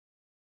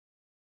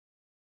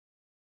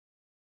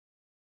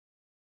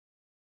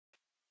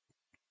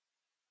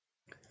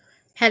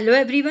Hello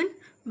everyone,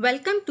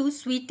 welcome to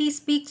Sweetie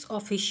Speaks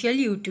official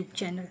YouTube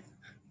channel.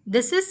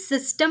 This is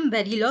System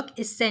Verilog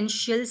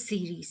Essential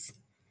series.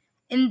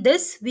 In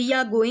this, we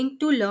are going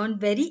to learn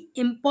very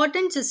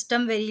important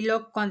System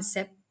Verilog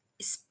concept,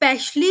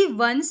 especially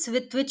ones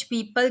with which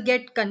people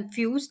get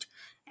confused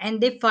and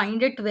they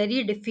find it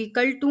very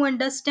difficult to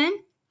understand,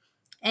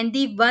 and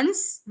the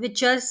ones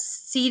which are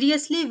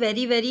seriously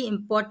very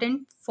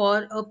important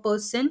for a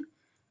person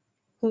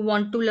who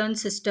want to learn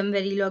System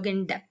Verilog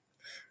in depth.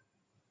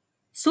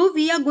 So,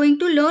 we are going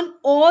to learn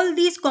all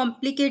these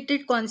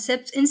complicated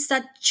concepts in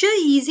such a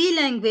easy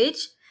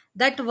language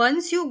that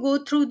once you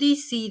go through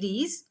this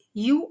series,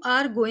 you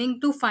are going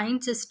to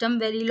find System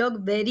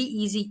Verilog very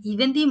easy,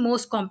 even the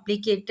most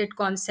complicated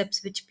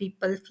concepts which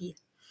people feel.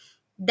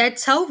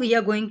 That's how we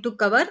are going to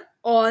cover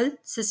all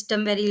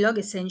System Verilog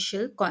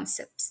essential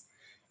concepts.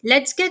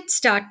 Let's get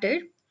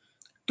started.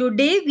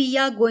 Today, we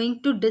are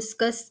going to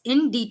discuss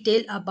in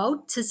detail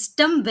about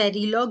System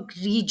Verilog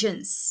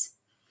regions.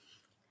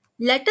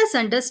 Let us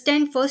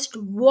understand first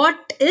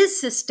what is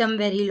system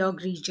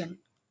Verilog region.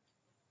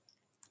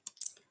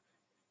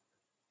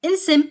 In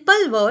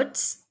simple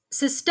words,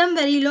 system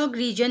Verilog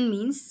region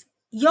means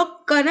your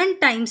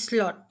current time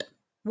slot.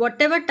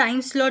 Whatever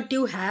time slot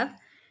you have,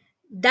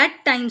 that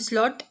time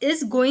slot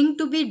is going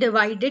to be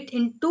divided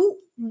into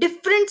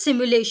different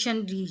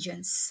simulation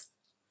regions.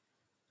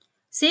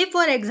 Say,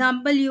 for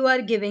example, you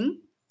are giving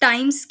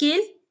time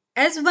scale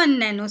as 1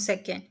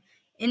 nanosecond.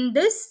 In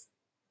this,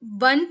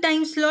 one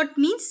time slot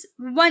means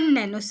 1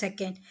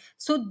 nanosecond.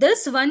 So,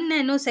 this 1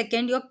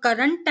 nanosecond, your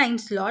current time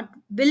slot,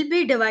 will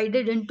be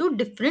divided into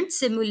different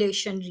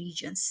simulation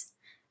regions.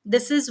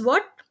 This is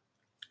what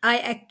I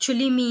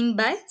actually mean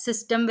by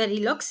system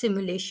Verilog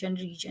simulation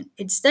region.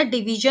 It's the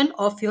division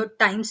of your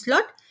time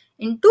slot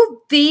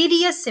into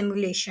various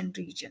simulation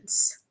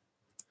regions.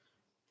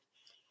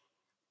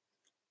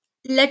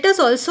 Let us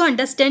also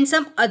understand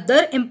some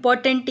other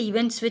important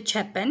events which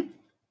happen.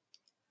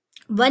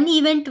 One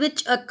event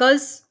which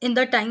occurs in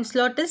the time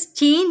slot is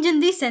change in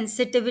the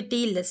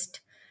sensitivity list.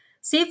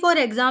 Say, for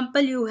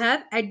example, you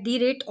have at the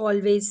rate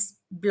always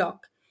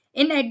block.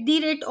 In at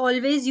the rate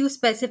always, you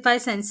specify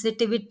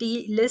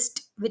sensitivity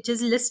list, which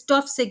is list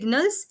of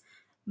signals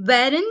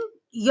wherein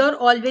your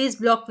always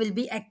block will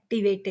be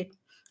activated.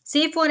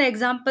 Say, for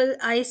example,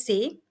 I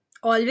say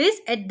always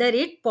at the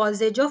rate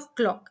posage of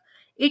clock.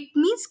 It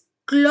means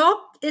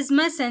clock is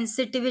my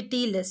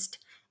sensitivity list,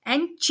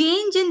 and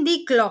change in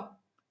the clock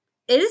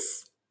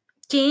is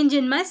change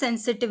in my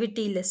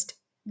sensitivity list.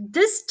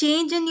 This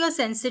change in your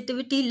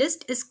sensitivity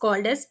list is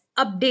called as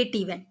update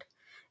event,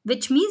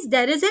 which means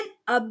there is an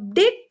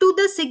update to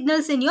the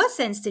signals in your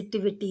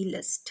sensitivity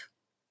list.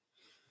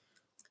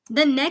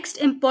 The next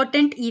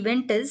important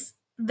event is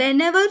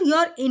whenever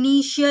your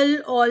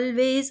initial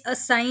always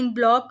assigned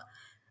block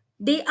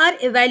they are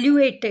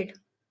evaluated,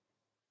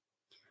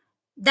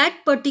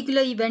 that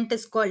particular event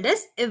is called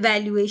as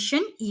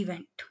evaluation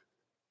event.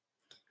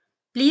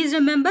 Please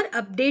remember,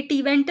 update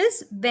event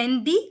is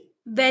when the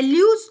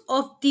values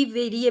of the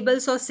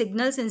variables or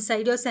signals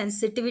inside your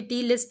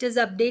sensitivity list is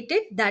updated.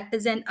 That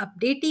is an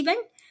update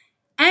event.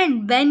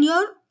 And when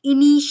your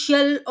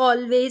initial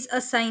always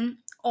assign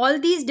all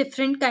these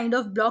different kind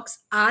of blocks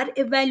are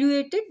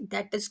evaluated,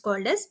 that is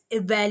called as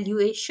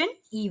evaluation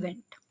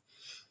event.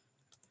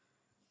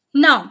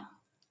 Now,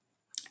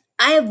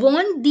 I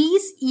want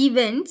these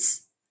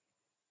events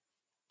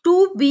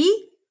to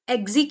be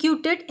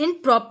executed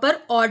in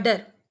proper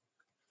order,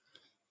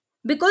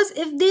 because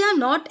if they are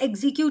not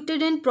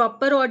executed in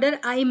proper order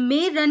I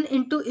may run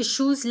into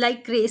issues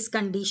like race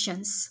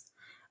conditions.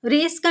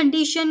 Race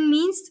condition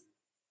means,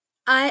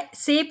 I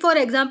say, for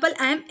example,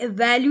 I am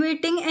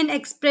evaluating an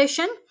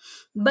expression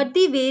but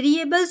the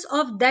variables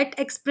of that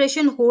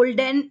expression hold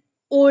an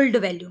old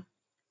value,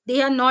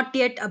 they are not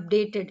yet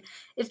updated.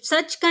 If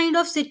such kind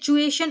of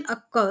situation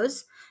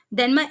occurs,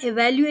 then my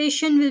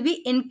evaluation will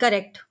be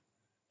incorrect.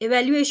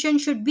 Evaluation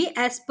should be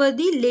as per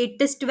the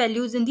latest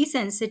values in the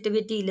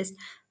sensitivity list,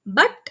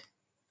 but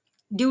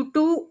due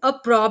to a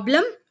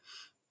problem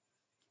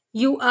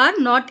you are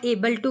not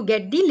able to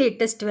get the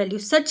latest value.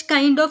 Such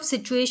kind of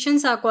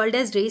situations are called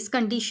as race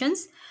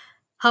conditions.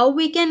 How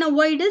we can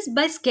avoid is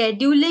by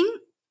scheduling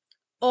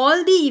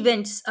all the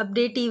events,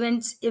 update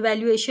events,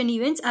 evaluation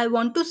events. I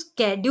want to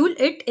schedule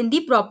it in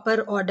the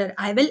proper order.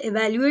 I will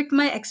evaluate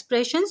my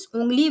expressions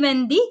only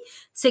when the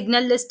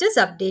signal list is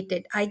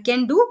updated. I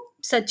can do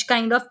such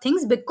kind of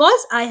things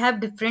because I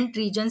have different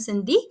regions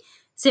in the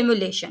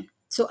simulation.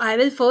 So I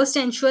will first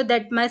ensure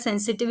that my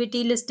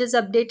sensitivity list is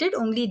updated,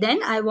 only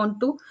then I want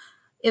to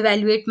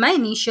evaluate my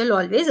initial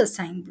always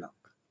assigned block.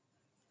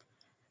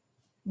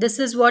 This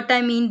is what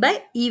I mean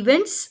by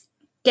events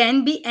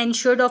can be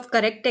ensured of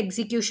correct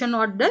execution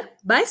order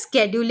by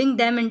scheduling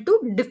them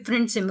into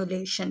different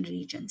simulation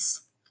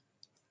regions.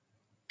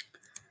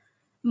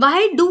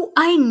 Why do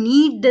I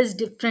need this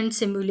different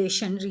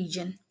simulation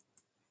region?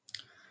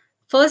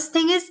 First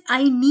thing is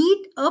I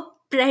need a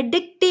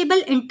predictable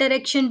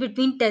interaction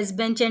between test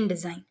bench and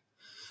design.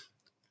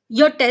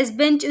 Your test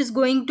bench is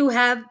going to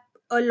have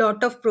a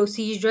lot of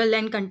procedural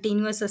and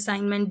continuous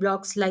assignment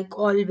blocks like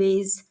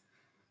always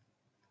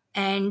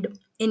and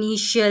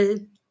initial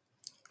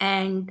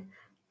and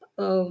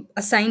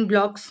assign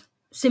blocks.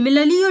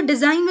 Similarly, your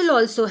design will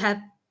also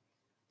have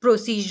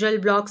procedural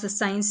blocks,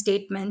 assign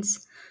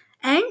statements,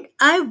 and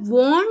I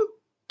want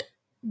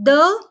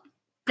the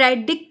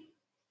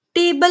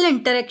predictable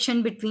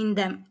interaction between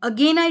them.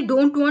 Again, I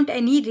don't want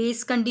any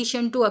race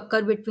condition to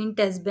occur between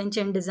test bench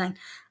and design.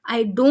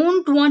 I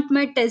don't want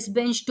my test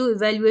bench to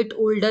evaluate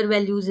older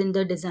values in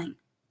the design,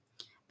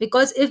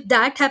 because if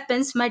that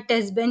happens, my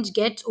test bench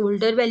gets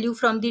older value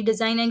from the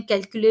design and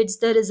calculates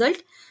the result,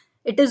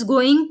 it is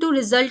going to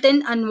result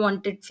in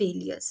unwanted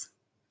failures.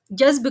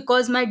 Just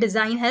because my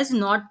design has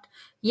not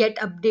yet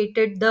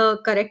updated the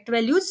correct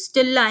values,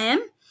 still I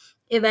am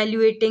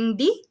evaluating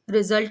the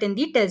result in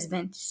the test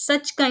bench.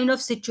 Such kind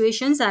of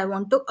situations I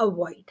want to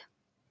avoid.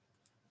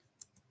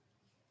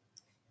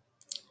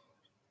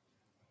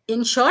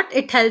 In short,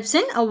 it helps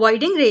in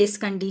avoiding race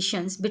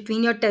conditions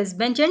between your test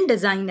bench and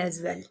design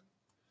as well.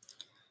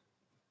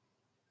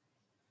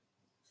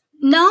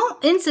 Now,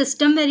 in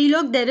System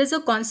Verilog, there is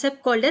a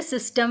concept called as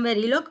System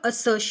Verilog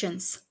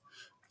assertions.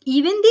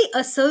 Even the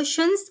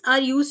assertions are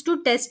used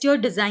to test your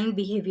design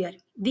behavior.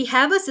 We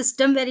have a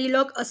System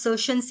Verilog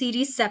assertion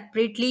series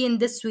separately in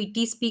the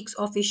Sweetie Speaks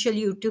official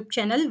YouTube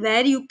channel,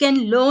 where you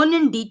can learn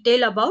in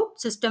detail about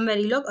System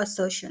Verilog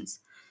assertions.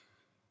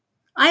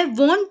 I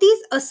want these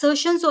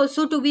assertions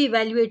also to be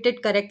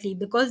evaluated correctly,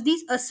 because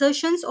these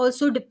assertions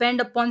also depend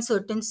upon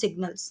certain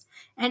signals.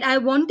 And I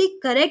want the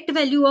correct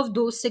value of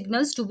those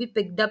signals to be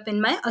picked up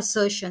in my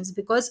assertions,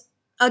 because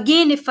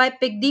again, if I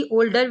pick the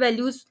older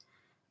values,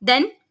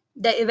 then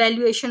the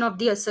evaluation of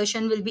the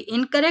assertion will be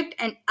incorrect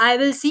and I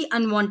will see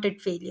unwanted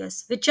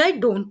failures, which I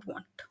don't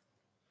want.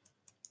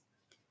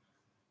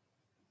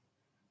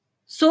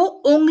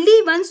 So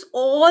only once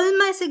all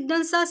my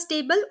signals are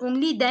stable,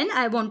 only then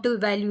I want to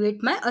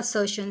evaluate my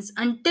assertions.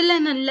 Until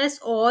and unless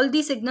all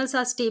the signals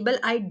are stable,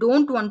 I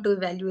don't want to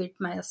evaluate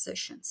my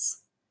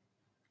assertions.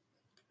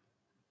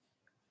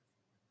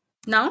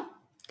 Now,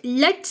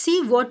 let's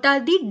see what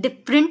are the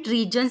different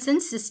regions in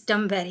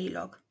System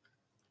Verilog.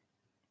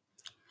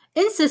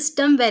 In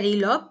System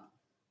Verilog,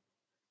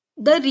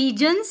 the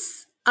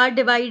regions are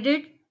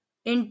divided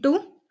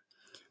into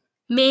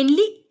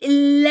mainly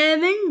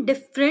 11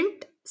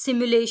 different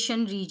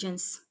simulation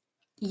regions.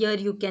 Here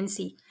you can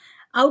see,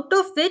 out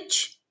of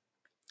which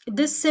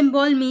this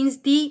symbol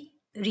means the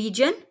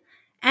region,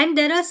 and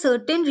there are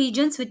certain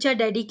regions which are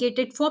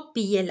dedicated for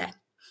PLI.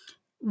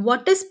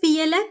 What is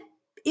PLI?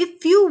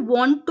 If you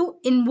want to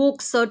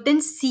invoke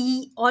certain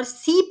C or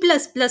C++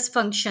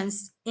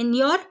 functions in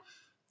your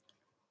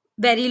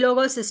Verilog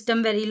or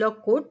System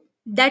Verilog code,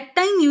 that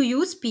time you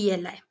use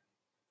PLI.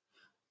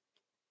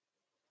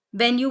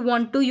 When you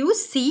want to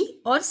use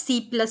C or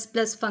C++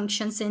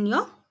 functions in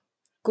your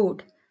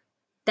code,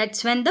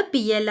 that's when the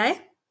PLI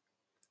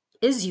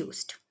is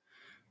used.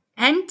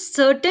 And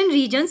certain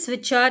regions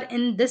which are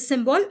in this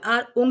symbol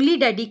are only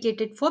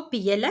dedicated for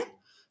PLI,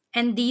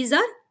 and these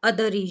are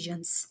other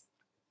regions.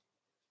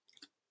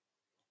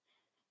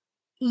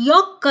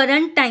 Your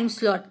current time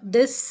slot,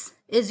 this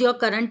is your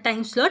current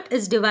time slot,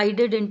 is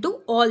divided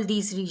into all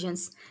these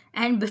regions.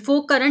 And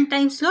before current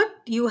time slot,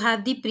 you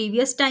have the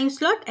previous time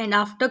slot, and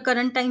after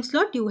current time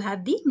slot, you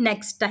have the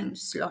next time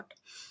slot.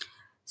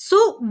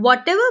 So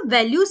whatever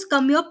values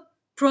from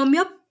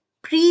your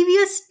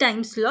previous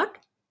time slot,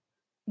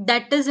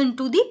 that is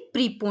into the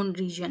preponed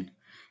region,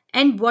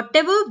 and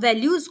whatever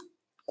values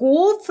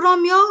go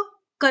from your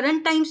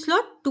current time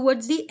slot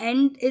towards the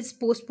end is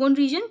postponed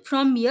region.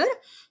 From here,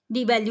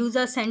 the values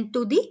are sent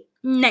to the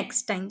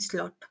next time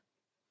slot,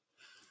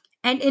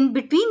 and in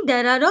between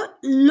there are a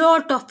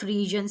lot of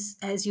regions,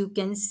 as you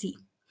can see.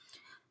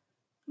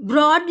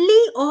 Broadly,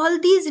 all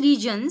these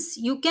regions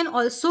you can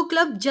also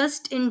club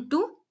just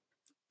into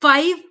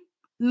five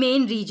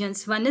main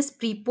regions. One is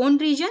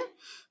preponed region,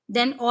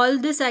 then all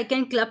this I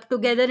can club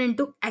together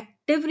into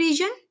active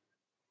region,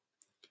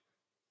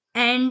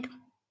 and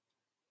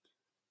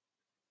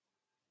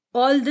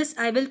all this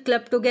I will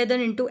club together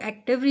into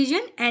active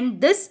region,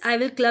 and this I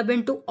will club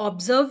into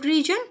observed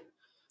region.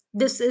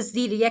 This is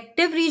the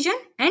reactive region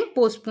and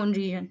postponed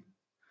region.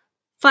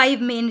 Five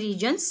main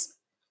regions: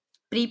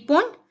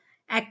 preponed,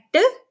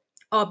 active,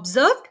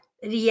 observed,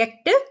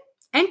 reactive,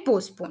 and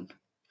postponed.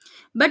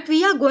 But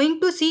we are going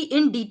to see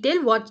in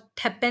detail what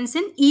happens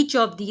in each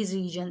of these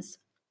regions.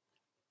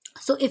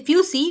 So if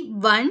you see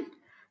 1,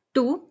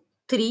 2,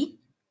 3,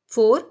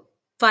 4,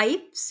 5,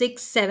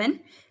 6, 7,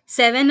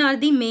 7 are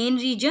the main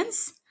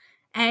regions,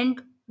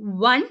 and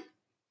 1,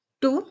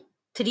 2,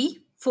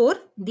 3, 4,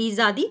 these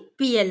are the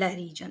PLI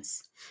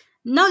regions.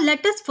 Now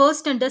let us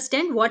first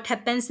understand what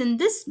happens in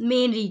this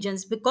main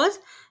regions, because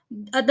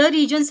other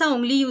regions are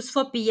only used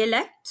for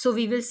PLI. So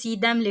we will see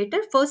them later.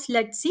 First,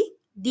 let's see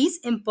these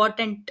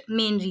important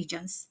main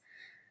regions.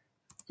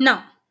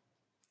 Now,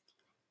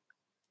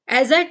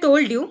 as I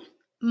told you,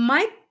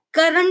 my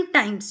current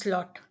time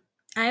slot,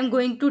 I am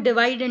going to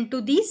divide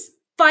into these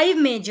five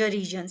major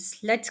regions.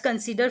 Let's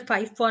consider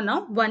five for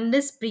now. One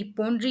is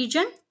preponed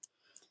region,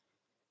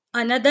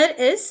 Another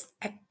is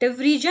active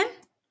region.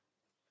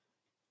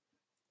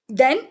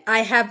 Then I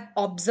have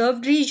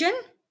observed region.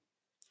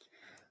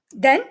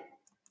 Then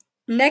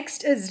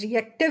next is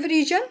reactive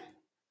region.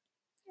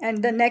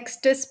 And the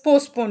next is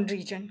postponed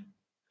region.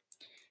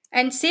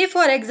 And say,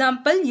 for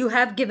example, you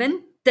have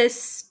given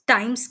this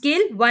time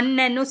scale 1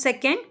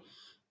 nanosecond,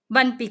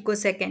 1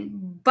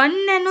 picosecond.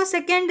 1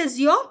 nanosecond is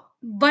your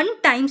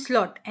one time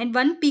slot, and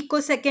 1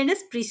 picosecond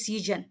is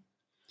precision.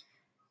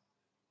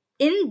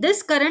 In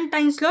this current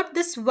time slot,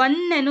 this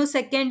 1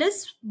 nanosecond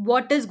is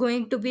what is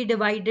going to be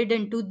divided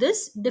into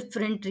this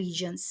different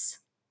regions.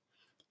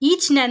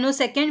 Each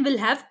nanosecond will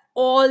have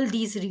all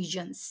these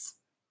regions.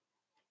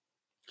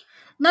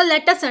 Now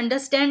let us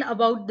understand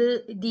about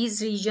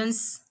these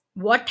regions.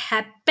 What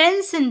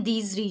happens in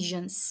these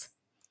regions?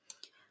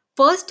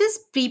 First is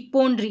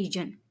preponed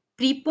region.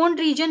 Preponed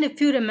region, if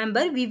you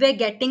remember, we were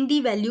getting the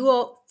value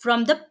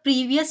from the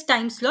previous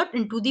time slot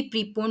into the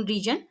preponed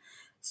region.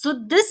 So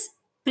this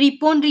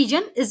preponed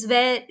region is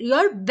where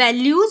your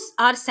values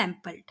are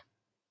sampled.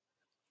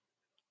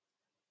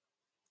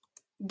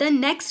 The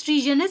next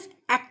region is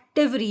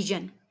active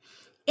region.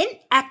 In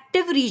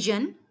active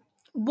region,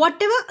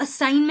 whatever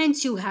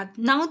assignments you have,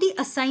 now the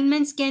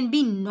assignments can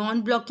be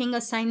non-blocking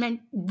assignment,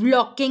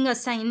 blocking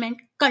assignment,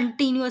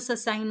 continuous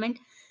assignment.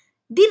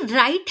 The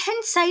right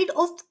hand side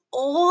of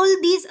all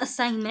these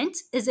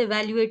assignments is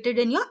evaluated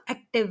in your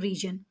active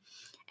region.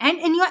 And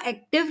in your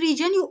active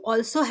region, you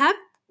also have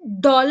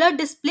dollar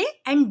display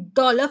and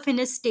dollar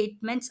finish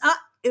statements are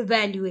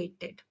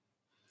evaluated.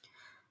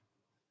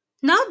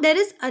 Now there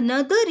is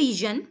another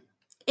region,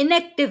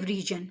 inactive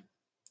region,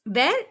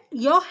 where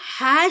your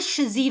hash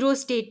zero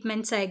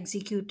statements are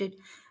executed.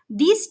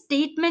 These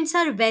statements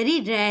are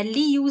very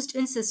rarely used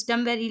in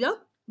system Verilog.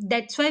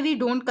 That's why we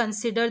don't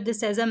consider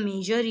this as a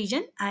major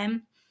region. I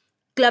am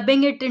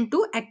clubbing it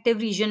into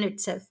active region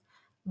itself.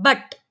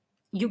 But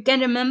you can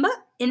remember,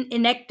 in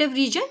inactive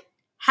region,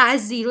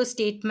 hash zero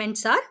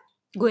statements are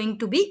going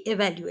to be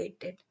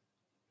evaluated.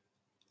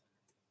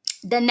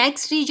 The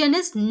next region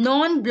is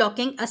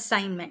non-blocking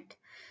assignment.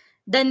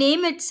 The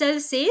name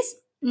itself says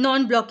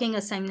non-blocking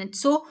assignment.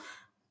 So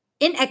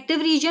in active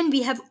region,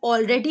 we have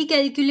already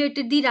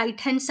calculated the right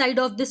hand side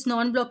of this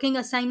non-blocking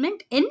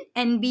assignment. In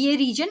NBA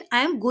region,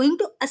 I am going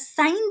to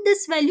assign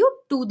this value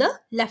to the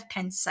left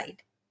hand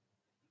side.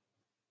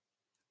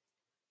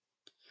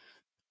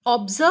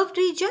 Observed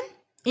region.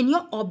 In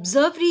your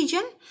observed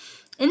region,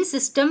 in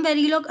system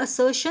Verilog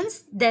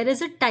assertions, there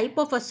is a type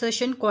of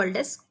assertion called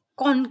as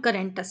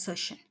concurrent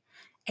assertion.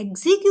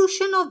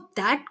 Execution of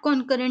that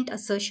concurrent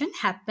assertion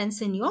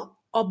happens in your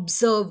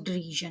observed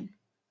region.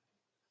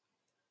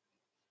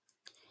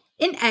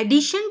 In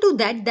addition to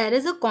that, there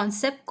is a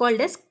concept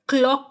called as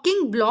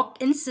clocking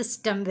block in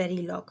system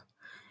Verilog.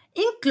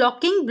 In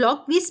clocking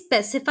block, we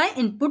specify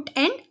input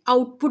and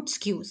output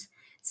skews.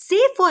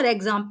 Say, for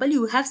example,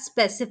 you have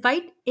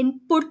specified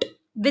input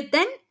with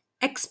an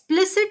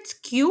explicit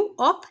skew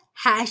of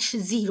hash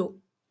 0.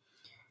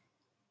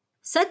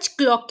 Such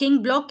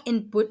clocking block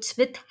inputs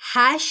with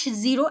hash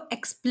 0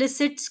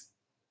 explicit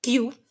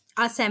skew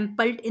are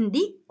sampled in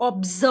the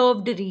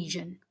observed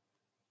region.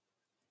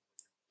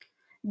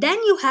 Then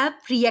you have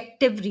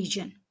reactive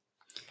region.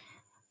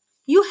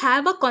 You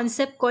have a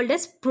concept called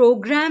as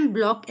program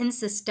block in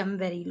system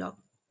Verilog.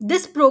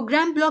 This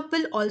program block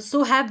will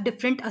also have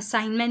different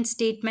assignment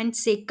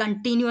statements, say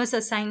continuous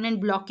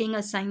assignment, blocking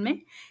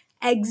assignment.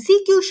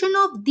 Execution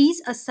of these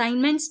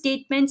assignment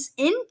statements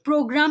in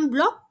program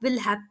block will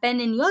happen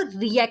in your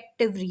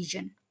reactive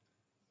region.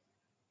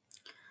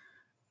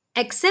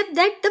 Except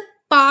that the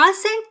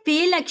pass and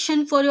fail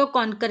action for your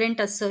concurrent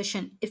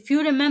assertion, if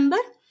you remember,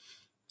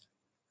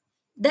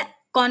 the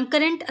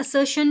concurrent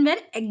assertion were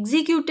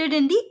executed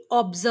in the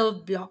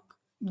observed block.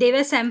 They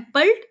were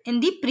sampled in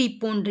the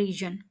preponed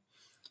region.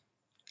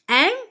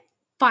 And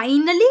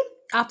finally,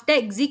 after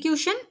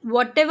execution,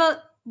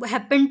 whatever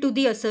happened to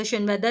the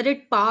assertion, whether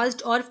it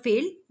passed or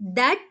failed,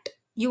 that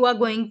you are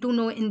going to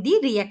know in the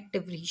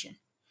reactive region.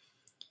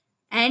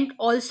 And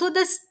also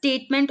the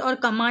statement or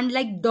command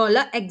like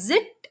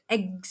 $exit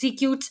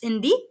executes in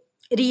the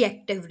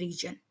reactive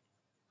region.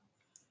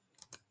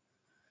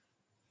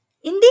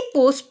 In the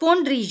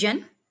postponed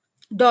region,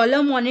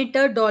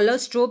 $monitor,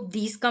 $strobe,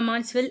 these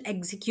commands will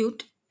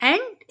execute.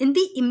 And in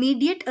the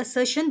immediate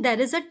assertion, there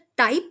is a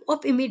type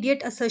of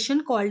immediate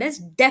assertion called as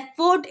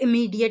deferred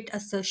immediate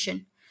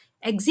assertion.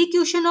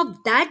 Execution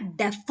of that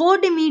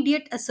deferred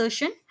immediate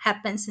assertion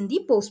happens in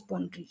the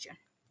postponed region.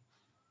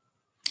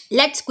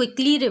 Let's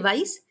quickly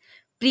revise.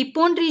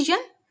 Preponed region,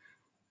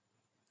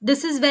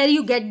 this is where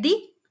you get the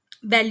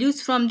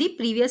values from the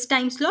previous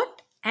time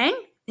slot, and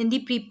in the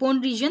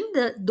preponed region,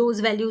 those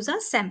values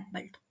are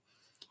sampled.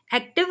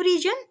 Active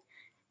region,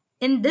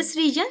 in this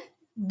region,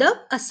 the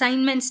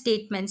assignment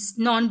statements,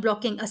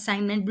 non-blocking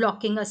assignment,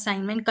 blocking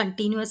assignment,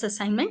 continuous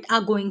assignment are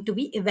going to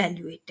be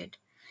evaluated.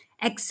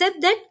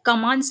 Except that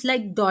commands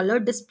like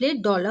 $display,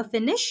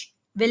 $finish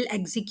will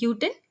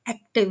execute in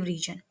active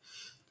region.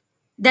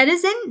 There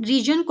is a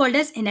region called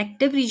as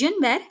inactive region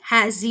where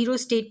hash zero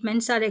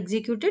statements are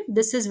executed.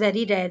 This is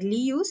very rarely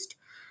used.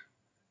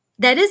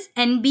 There is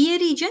NBA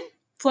region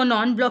for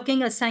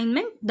non-blocking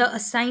assignment. The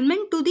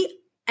assignment to the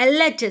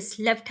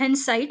LHS, left hand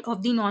side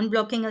of the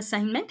non-blocking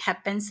assignment,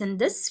 happens in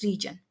this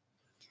region.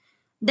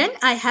 Then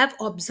I have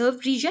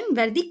observed region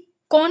where the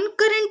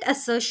concurrent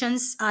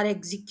assertions are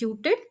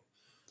executed.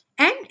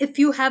 And if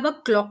you have a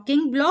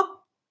clocking block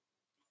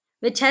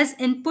which has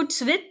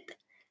inputs with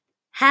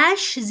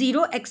hash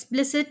 0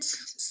 explicit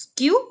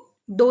skew,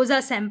 those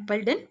are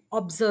sampled in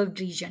observed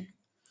region.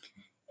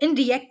 In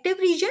reactive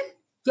region,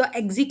 your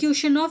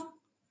execution of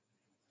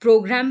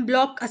program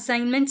block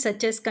assignments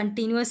such as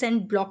continuous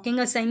and blocking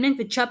assignment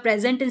which are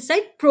present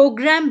inside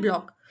program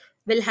block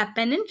will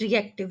happen in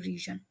reactive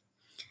region.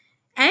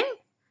 And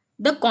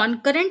the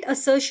concurrent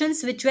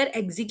assertions which were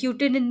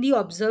executed in the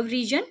observed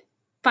region,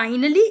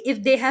 finally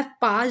if they have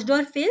passed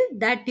or failed,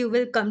 that you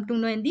will come to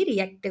know in the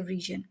reactive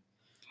region.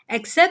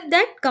 Except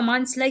that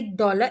commands like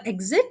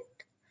 $exit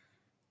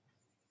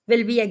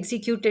will be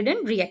executed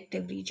in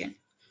reactive region.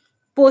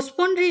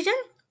 Postponed region,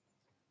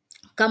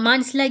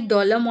 commands like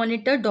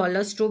 $monitor,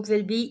 $strobe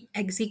will be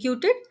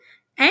executed.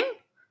 And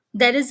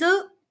there is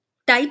a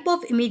type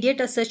of immediate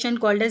assertion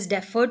called as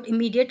deferred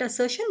immediate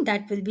assertion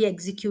that will be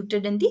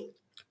executed in the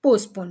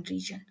postponed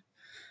region.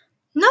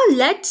 Now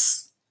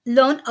let's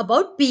learn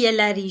about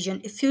PLI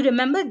region. If you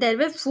remember, there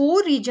were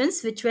four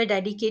regions which were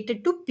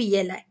dedicated to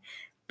PLI.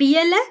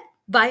 PLI,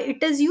 why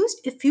it is used?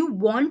 If you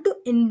want to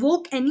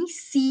invoke any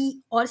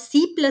C or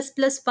C++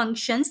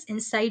 functions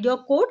inside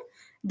your code,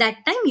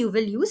 that time you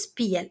will use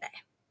PLI.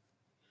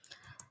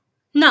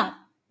 Now,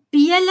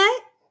 PLI,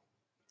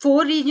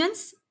 four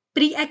regions.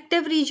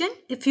 Pre-active region,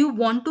 if you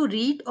want to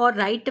read or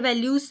write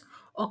values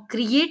or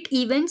create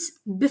events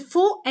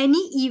before any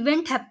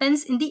event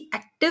happens in the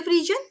active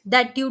region,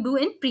 that you do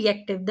in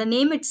pre-active. The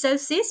name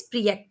itself says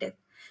pre-active.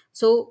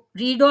 So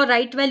read or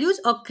write values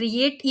or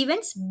create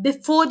events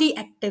before the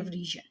active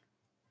region.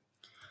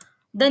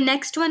 The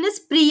next one is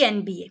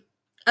pre-NBA.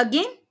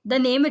 Again, the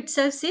name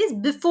itself says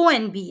before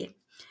NBA.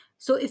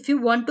 So if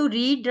you want to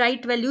read,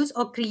 write values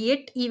or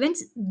create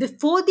events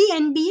before the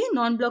NBA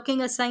non-blocking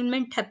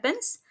assignment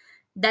happens,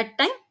 that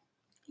time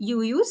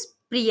you use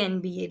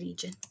pre-NBA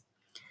region.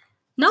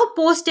 Now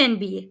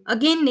post-NBA.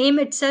 Again, name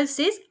itself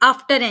says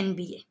after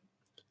NBA.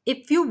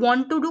 If you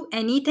want to do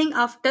anything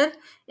after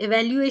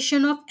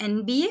evaluation of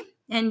NBA,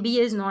 NBA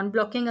is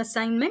non-blocking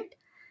assignment.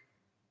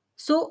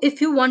 So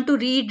if you want to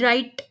read,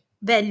 write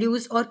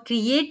values or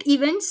create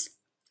events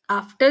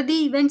after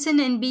the events in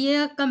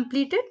NBA are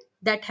completed,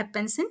 that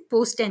happens in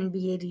post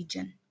NBA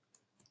region.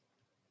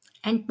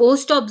 And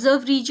post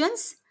observed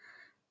regions,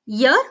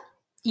 here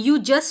you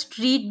just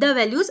read the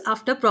values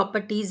after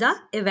properties are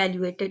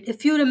evaluated.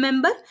 If you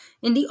remember,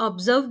 in the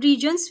observed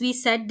regions we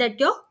said that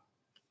your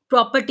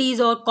properties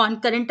or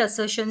concurrent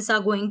assertions are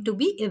going to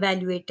be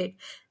evaluated.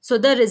 So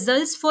the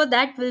results for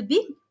that will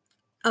be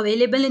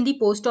available in the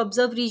post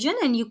observed region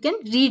and you can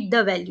read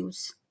the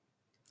values.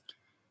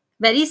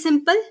 Very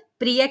simple.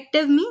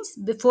 Pre-active means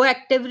before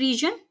active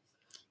region,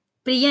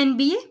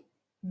 pre-NBA,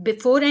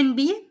 before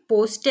NBA,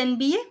 post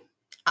NBA,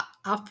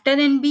 after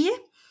NBA.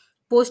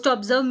 Post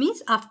observed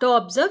means after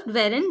observed,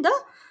 wherein the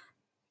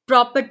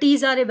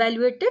properties are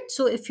evaluated.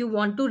 So if you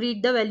want to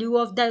read the value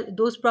of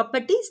those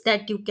properties,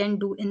 that you can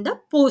do in the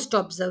post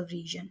observed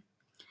region.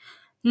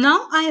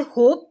 Now I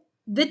hope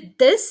with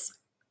this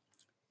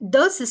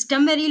the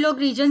system Verilog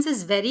regions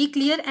is very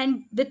clear,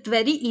 and with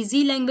very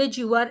easy language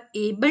you are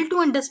able to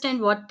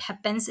understand what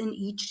happens in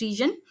each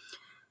region.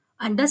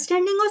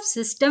 Understanding of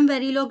system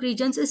Verilog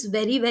regions is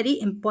very very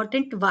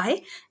important.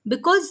 Why?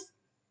 Because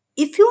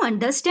if you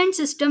understand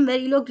system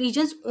Verilog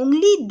regions,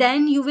 only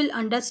then you will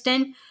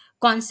understand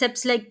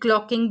concepts like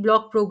clocking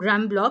block,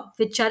 program block,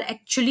 which are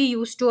actually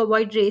used to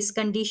avoid race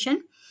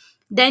condition.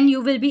 Then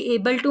you will be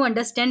able to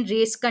understand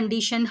race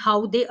condition,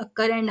 how they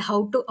occur and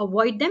how to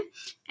avoid them.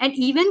 And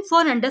even for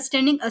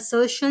understanding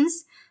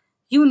assertions,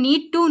 you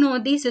need to know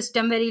the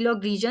system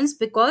Verilog regions,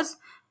 because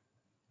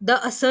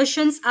the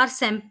assertions are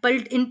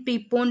sampled in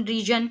preponed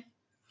region,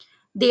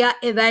 they are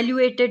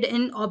evaluated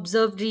in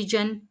observed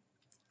region,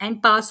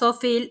 and pass or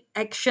fail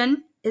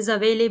action is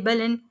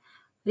available in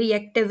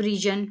reactive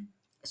region.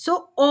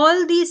 So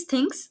all these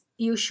things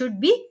you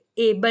should be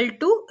able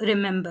to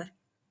remember.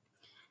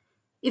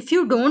 If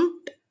you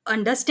don't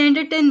understand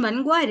it in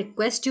one go, I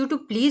request you to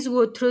please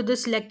go through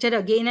this lecture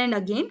again and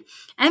again.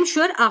 I'm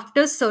sure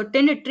after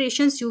certain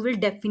iterations you will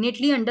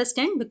definitely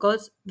understand,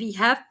 because we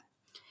have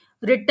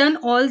written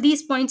all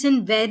these points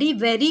in very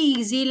very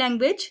easy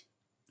language.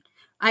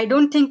 I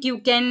don't think you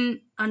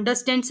can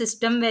understand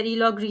system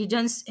Verilog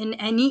regions in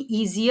any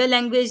easier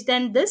language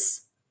than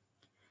this.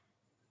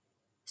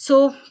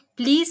 So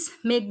please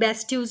make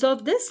best use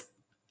of this.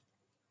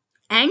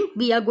 And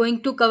we are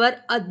going to cover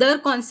other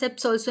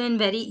concepts also in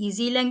very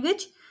easy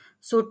language.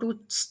 So to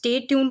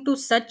stay tuned to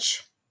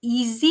such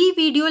easy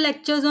video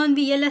lectures on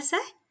VLSI,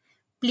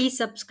 please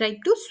subscribe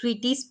to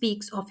Sweetie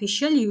Speaks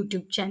official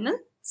YouTube channel.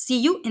 See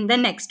you in the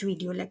next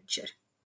video lecture.